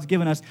that God's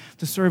given us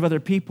to serve other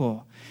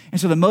people.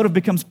 And so the motive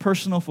becomes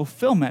personal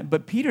fulfillment.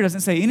 But Peter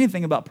doesn't say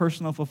anything about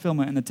personal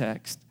fulfillment in the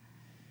text.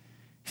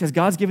 He says,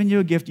 God's given you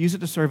a gift, use it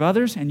to serve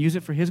others and use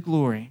it for his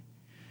glory.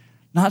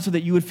 Not so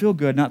that you would feel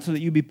good, not so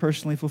that you'd be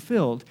personally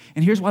fulfilled.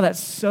 And here's why that's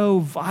so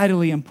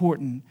vitally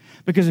important.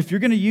 Because if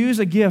you're going to use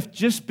a gift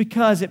just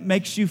because it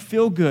makes you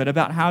feel good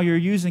about how you're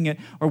using it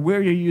or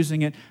where you're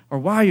using it or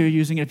why you're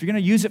using it, if you're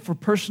going to use it for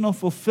personal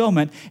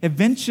fulfillment,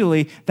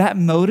 eventually that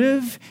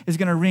motive is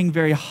going to ring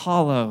very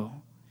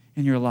hollow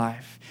in your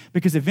life.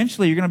 Because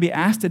eventually you're going to be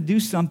asked to do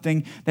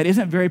something that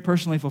isn't very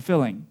personally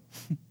fulfilling.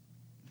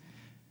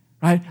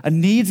 Right? A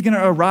need's going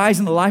to arise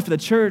in the life of the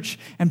church,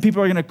 and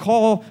people are going to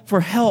call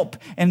for help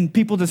and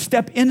people to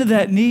step into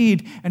that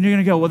need, and you're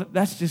going to go, well,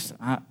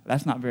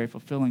 that's not very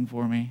fulfilling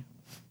for me.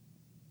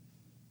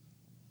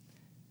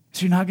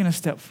 So you're not going to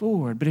step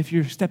forward. But if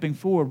you're stepping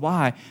forward,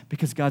 why?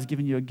 Because God's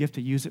given you a gift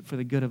to use it for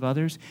the good of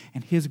others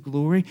and his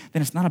glory,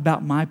 then it's not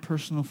about my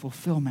personal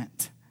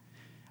fulfillment,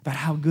 about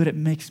how good it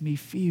makes me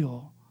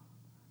feel.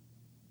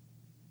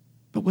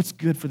 But what's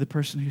good for the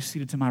person who's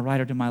seated to my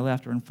right or to my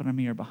left or in front of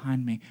me or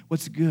behind me?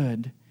 What's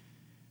good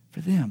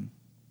for them?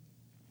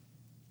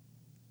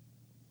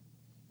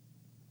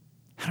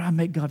 How do I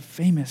make God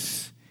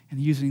famous in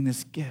using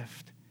this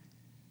gift?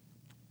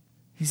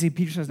 You see,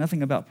 Peter says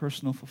nothing about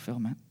personal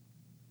fulfillment.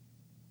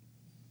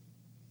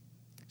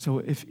 So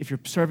if you're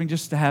serving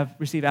just to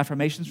receive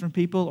affirmations from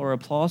people or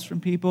applause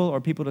from people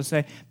or people to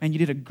say, man, you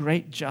did a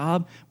great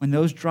job, when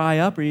those dry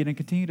up, are you going to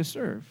continue to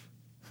serve?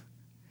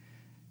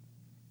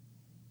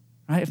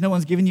 Right? If no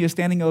one's giving you a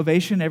standing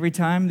ovation every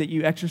time that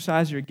you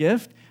exercise your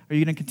gift, are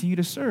you going to continue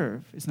to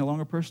serve? It's no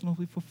longer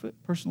personally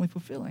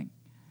fulfilling.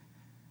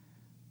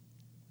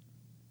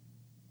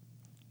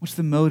 What's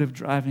the motive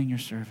driving your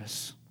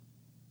service?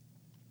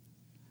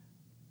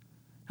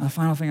 Now, the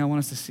final thing I want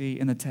us to see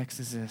in the text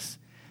is this.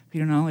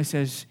 Peter not only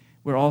says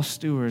we're all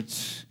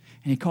stewards,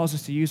 and he calls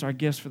us to use our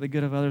gifts for the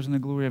good of others and the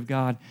glory of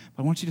God,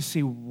 but I want you to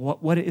see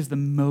what is the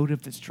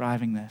motive that's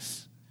driving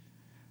this.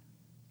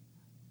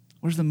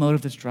 What is the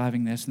motive that's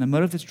driving this? And the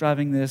motive that's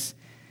driving this,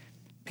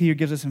 Peter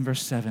gives us in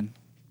verse 7.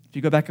 If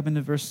you go back up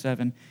into verse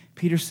 7,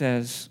 Peter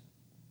says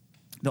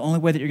the only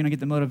way that you're going to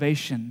get the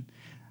motivation,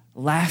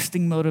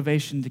 lasting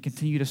motivation to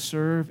continue to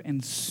serve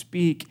and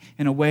speak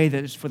in a way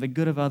that is for the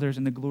good of others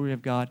and the glory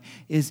of God,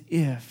 is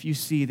if you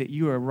see that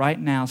you are right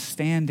now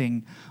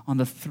standing on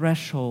the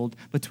threshold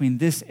between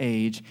this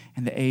age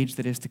and the age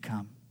that is to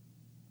come.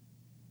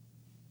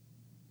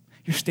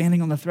 You're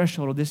standing on the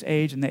threshold of this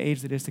age and the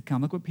age that is to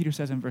come. Look what Peter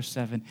says in verse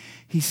 7.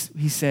 He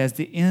says,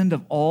 the end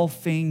of all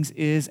things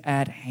is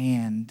at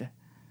hand.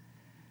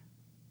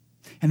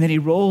 And then he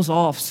rolls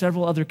off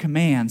several other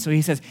commands. So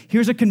he says,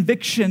 here's a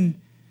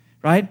conviction,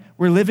 right?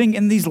 We're living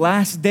in these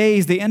last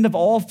days. The end of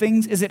all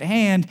things is at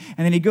hand.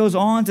 And then he goes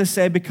on to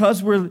say,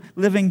 because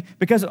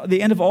the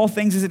end of all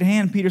things is at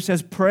hand, Peter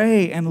says,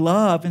 pray and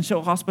love and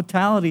show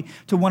hospitality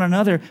to one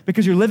another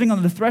because you're living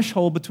on the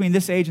threshold between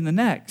this age and the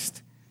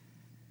next.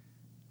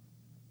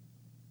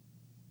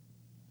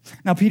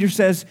 Now, Peter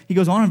says, he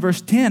goes on in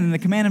verse 10, and the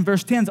command in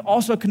verse 10 is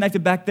also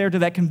connected back there to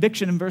that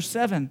conviction in verse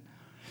 7.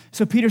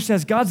 So Peter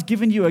says, God's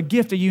given you a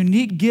gift, a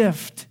unique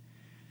gift,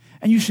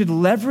 and you should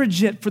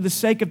leverage it for the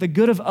sake of the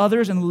good of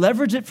others and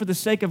leverage it for the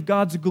sake of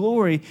God's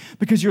glory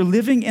because you're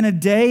living in a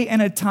day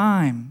and a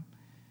time.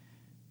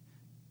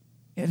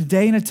 In a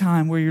day and a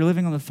time where you're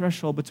living on the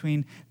threshold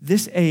between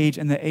this age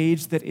and the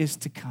age that is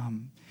to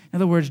come. In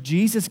other words,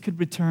 Jesus could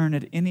return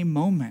at any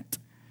moment.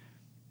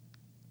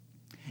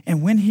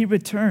 And when he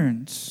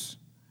returns,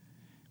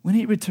 and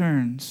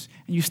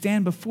you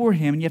stand before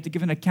him and you have to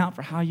give an account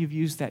for how you've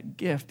used that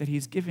gift that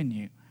he's given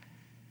you.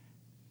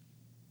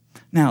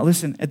 Now,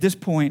 listen, at this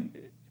point,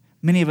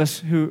 many of us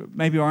who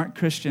maybe aren't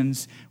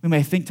Christians, we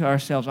may think to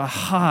ourselves,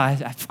 aha,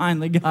 I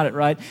finally got it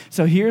right.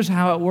 So here's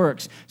how it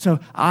works.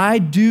 So I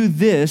do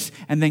this,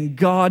 and then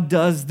God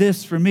does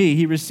this for me.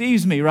 He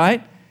receives me,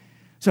 right?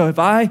 So if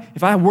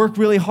I work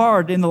really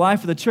hard in the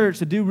life of the church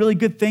to do really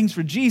good things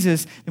for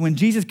Jesus, then when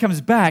Jesus comes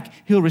back,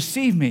 he'll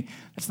receive me.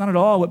 That's not at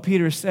all what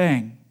Peter is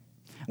saying.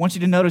 I want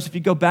you to notice, if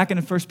you go back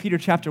into 1 Peter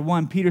chapter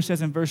 1, Peter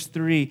says in verse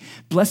 3,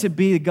 blessed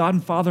be the God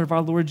and Father of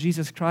our Lord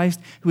Jesus Christ,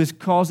 who has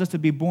caused us to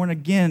be born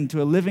again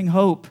to a living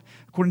hope,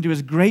 according to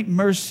his great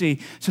mercy,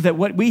 so that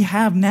what we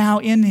have now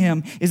in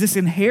him is this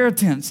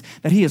inheritance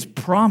that he has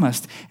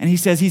promised. And he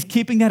says he's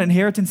keeping that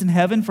inheritance in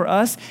heaven for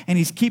us, and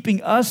he's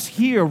keeping us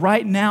here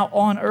right now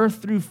on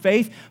earth through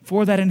faith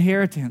for that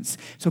inheritance.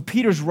 So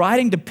Peter's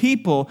writing to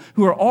people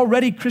who are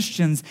already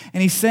Christians,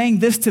 and he's saying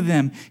this to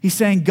them. He's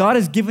saying, God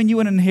has given you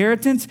an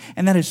inheritance,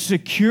 and that is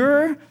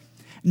secure.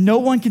 No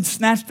one can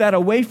snatch that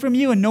away from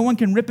you, and no one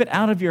can rip it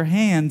out of your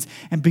hands.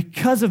 And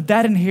because of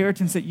that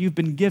inheritance that you've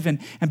been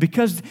given, and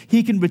because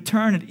he can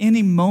return at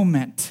any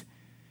moment,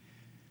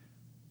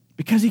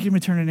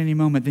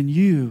 then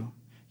you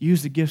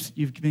use the gifts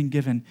you've been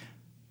given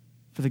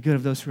for the good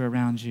of those who are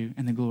around you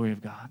and the glory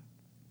of God.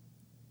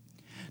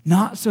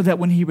 Not so that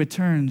when he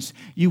returns,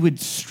 you would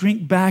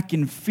shrink back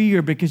in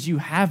fear because you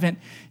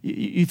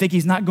think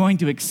he's not going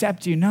to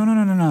accept you.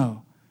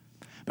 No.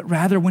 But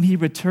rather when he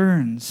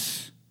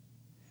returns,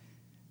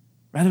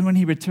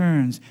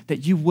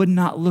 that you would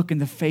not look in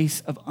the face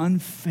of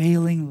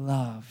unfailing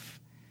love,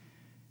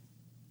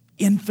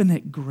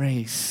 infinite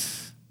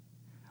grace,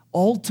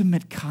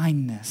 ultimate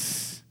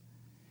kindness,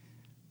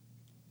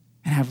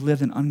 and have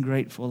lived an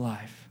ungrateful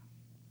life.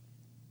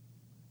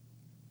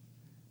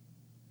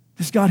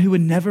 This God who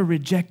would never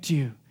reject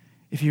you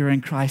if you are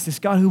in Christ, this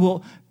God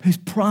who's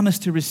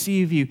promised to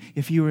receive you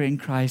if you are in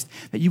Christ,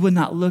 that you would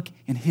not look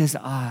in his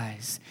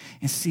eyes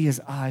and see his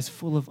eyes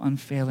full of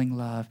unfailing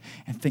love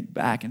and think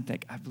back and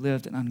think, I've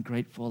lived an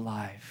ungrateful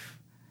life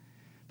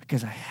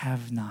because my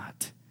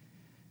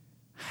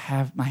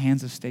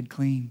hands have stayed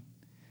clean.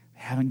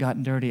 They haven't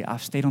gotten dirty.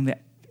 I've stayed on the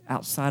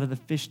outside of the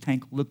fish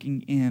tank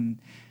looking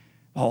in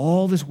while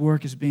all this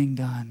work is being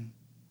done.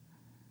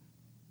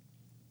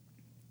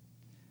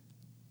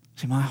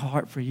 See, my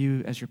heart for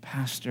you as your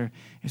pastor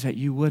is that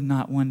you would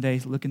not one day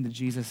look into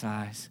Jesus'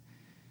 eyes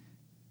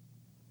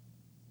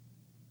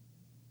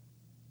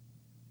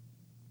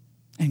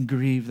and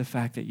grieve the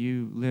fact that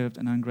you lived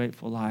an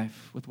ungrateful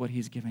life with what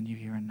he's given you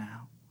here and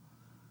now.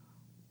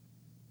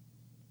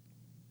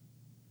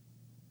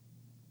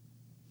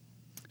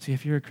 See,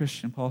 if you're a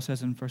Christian, Paul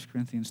says in 1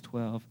 Corinthians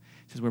 12,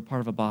 he says we're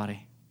part of a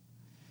body.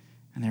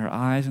 And there are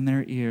eyes and there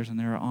are ears and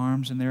there are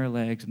arms and there are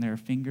legs and there are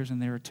fingers and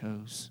there are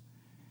toes.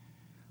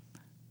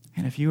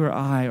 And if you or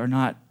I are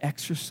not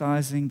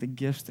exercising the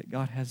gifts that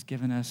God has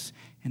given us,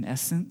 in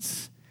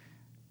essence,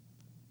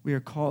 we are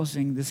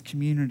causing this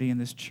community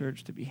and this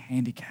church to be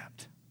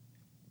handicapped.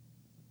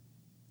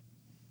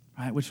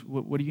 Right?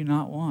 What do you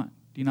not want?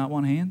 Do you not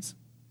want hands?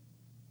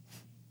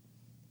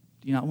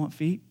 Do you not want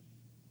feet?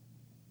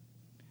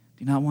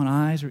 Do you not want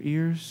eyes or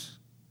ears?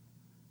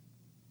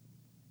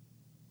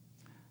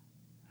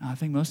 I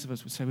think most of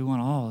us would say we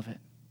want all of it.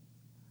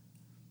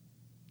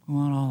 We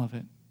want all of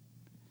it.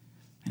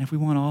 And if we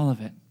want all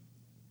of it,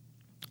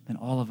 then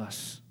all of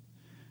us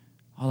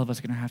are going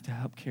to have to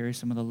help carry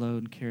some of the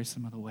load and carry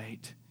some of the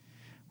weight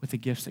with the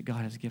gifts that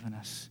God has given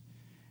us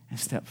and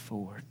step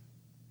forward.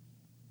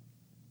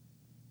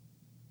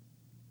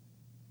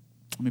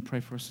 Let me pray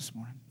for us this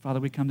morning. Father,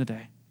 we come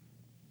today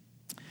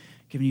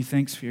giving you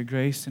thanks for your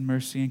grace and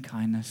mercy and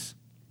kindness.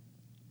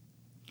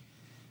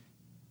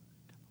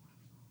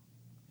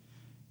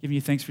 Giving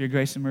you thanks for your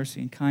grace and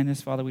mercy and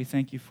kindness. Father, we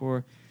thank you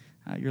for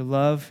your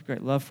love,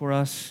 great love for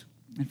us.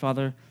 And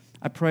Father,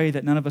 I pray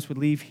that none of us would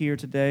leave here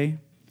today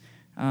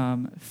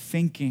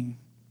thinking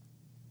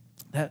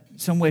that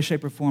some way,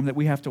 shape, or form that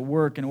we have to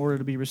work in order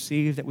to be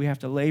received, that we have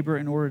to labor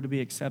in order to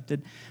be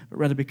accepted, but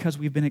rather because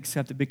we've been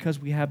accepted, because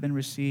we have been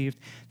received,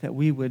 that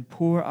we would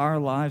pour our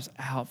lives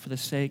out for the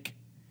sake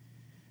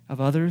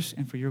of others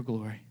and for your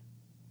glory.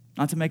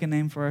 Not to make a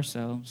name for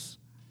ourselves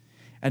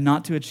and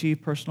not to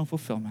achieve personal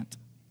fulfillment,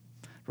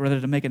 but rather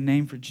to make a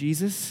name for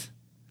Jesus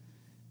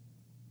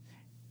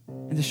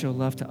and to show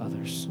love to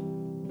others.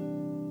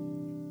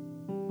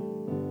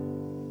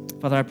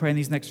 Father, I pray in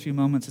these next few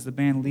moments as the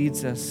band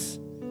leads us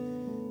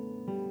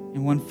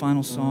in one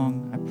final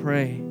song, I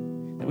pray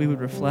that we would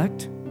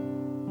reflect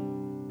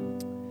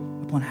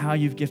upon how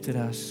you've gifted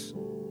us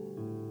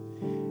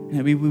and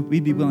that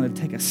we'd be willing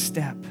to take a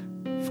step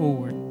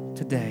forward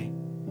today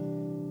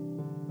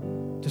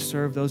to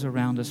serve those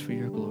around us for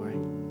your glory.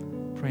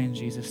 I pray in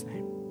Jesus' name.